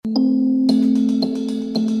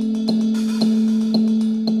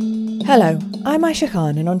Hello, I'm Aisha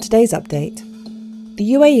Khan, and on today's update,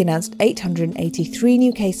 the UAE announced 883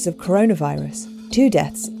 new cases of coronavirus, 2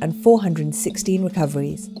 deaths and 416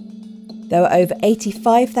 recoveries. There were over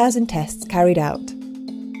 85,000 tests carried out.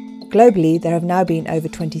 Globally, there have now been over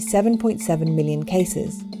 27.7 million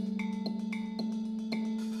cases.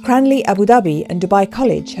 Cranleigh Abu Dhabi and Dubai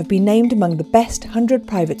College have been named among the best 100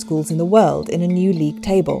 private schools in the world in a new league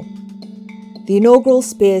table. The inaugural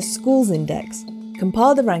Spears Schools Index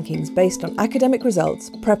compiled the rankings based on academic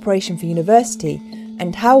results, preparation for university,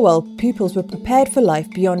 and how well pupils were prepared for life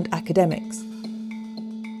beyond academics.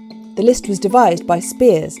 The list was devised by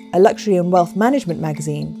Spears, a luxury and wealth management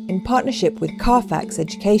magazine, in partnership with Carfax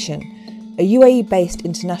Education, a UAE-based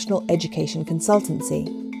international education consultancy.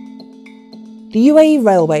 The UAE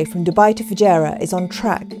railway from Dubai to Fujairah is on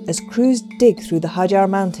track as crews dig through the Hajar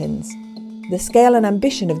Mountains. The scale and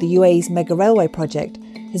ambition of the UAE's mega railway project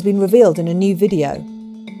has been revealed in a new video.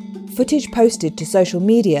 Footage posted to social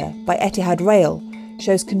media by Etihad Rail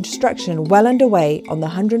shows construction well underway on the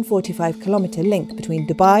 145-kilometre link between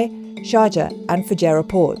Dubai, Sharjah and Fujairah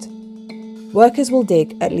port. Workers will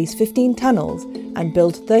dig at least 15 tunnels and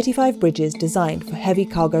build 35 bridges designed for heavy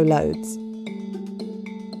cargo loads.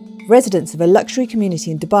 Residents of a luxury community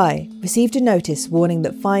in Dubai received a notice warning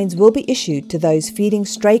that fines will be issued to those feeding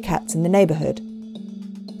stray cats in the neighbourhood.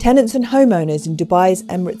 Tenants and homeowners in Dubai's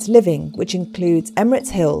Emirates Living, which includes Emirates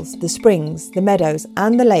Hills, the Springs, the Meadows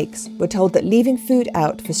and the Lakes, were told that leaving food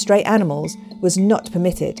out for stray animals was not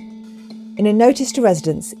permitted. In a notice to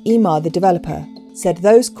residents, Emaar, the developer, said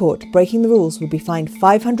those caught breaking the rules would be fined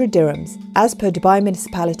 500 dirhams as per Dubai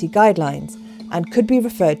municipality guidelines and could be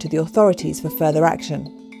referred to the authorities for further action.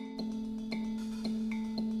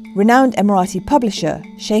 Renowned Emirati publisher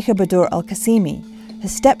Sheikh Badur Al-Qasimi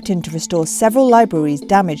has stepped in to restore several libraries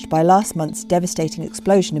damaged by last month's devastating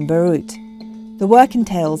explosion in Beirut. The work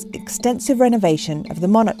entails extensive renovation of the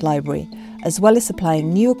Monat Library, as well as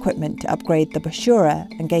supplying new equipment to upgrade the Bashura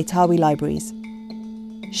and Gaitawi libraries.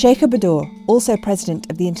 Sheikh Badur, also president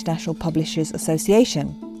of the International Publishers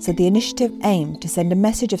Association, said the initiative aimed to send a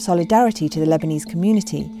message of solidarity to the Lebanese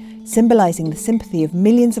community, symbolising the sympathy of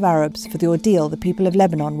millions of Arabs for the ordeal the people of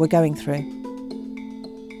Lebanon were going through.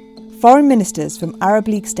 Foreign ministers from Arab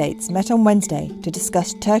League states met on Wednesday to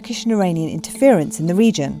discuss Turkish and Iranian interference in the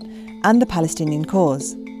region and the Palestinian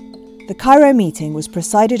cause. The Cairo meeting was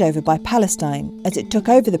presided over by Palestine as it took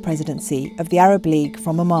over the presidency of the Arab League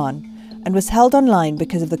from Oman and was held online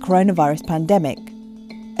because of the coronavirus pandemic.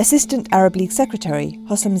 Assistant Arab League Secretary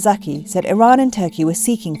Hossam Zaki said Iran and Turkey were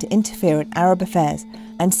seeking to interfere in Arab affairs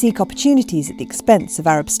and seek opportunities at the expense of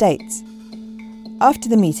Arab states. After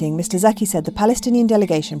the meeting, Mr. Zaki said the Palestinian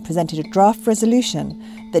delegation presented a draft resolution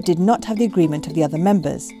that did not have the agreement of the other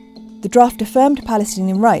members. The draft affirmed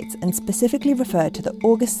Palestinian rights and specifically referred to the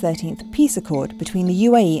August 13th peace accord between the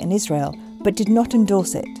UAE and Israel, but did not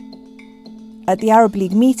endorse it. At the Arab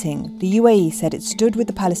League meeting, the UAE said it stood with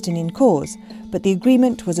the Palestinian cause, but the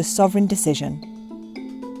agreement was a sovereign decision.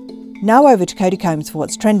 Now over to Cody Combs for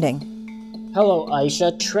what's trending. Hello,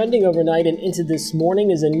 Aisha. Trending overnight and into this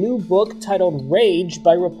morning is a new book titled Rage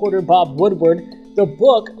by reporter Bob Woodward. The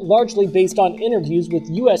book, largely based on interviews with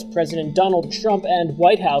U.S. President Donald Trump and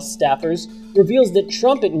White House staffers, reveals that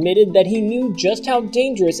Trump admitted that he knew just how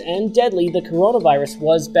dangerous and deadly the coronavirus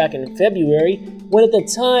was back in February, when at the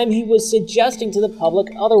time he was suggesting to the public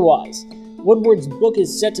otherwise. Woodward's book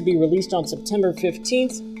is set to be released on September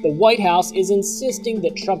 15th. The White House is insisting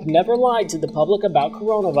that Trump never lied to the public about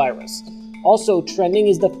coronavirus. Also trending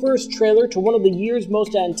is the first trailer to one of the year's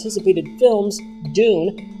most anticipated films,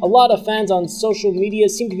 Dune. A lot of fans on social media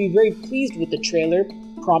seem to be very pleased with the trailer,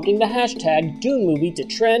 prompting the hashtag DuneMovie to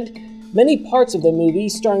trend. Many parts of the movie,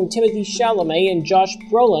 starring Timothée Chalamet and Josh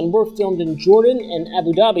Brolin, were filmed in Jordan and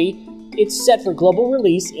Abu Dhabi. It's set for global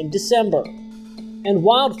release in December. And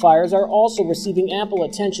wildfires are also receiving ample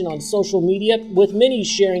attention on social media, with many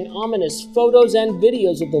sharing ominous photos and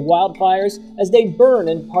videos of the wildfires as they burn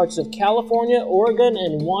in parts of California, Oregon,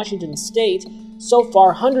 and Washington state. So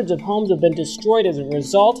far, hundreds of homes have been destroyed as a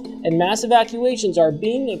result, and mass evacuations are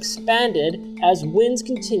being expanded as winds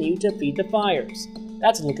continue to feed the fires.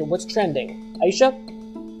 That's a look at what's trending. Aisha?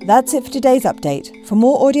 That's it for today's update. For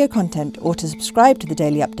more audio content or to subscribe to the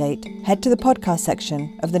Daily Update, head to the podcast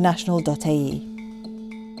section of thenational.ae.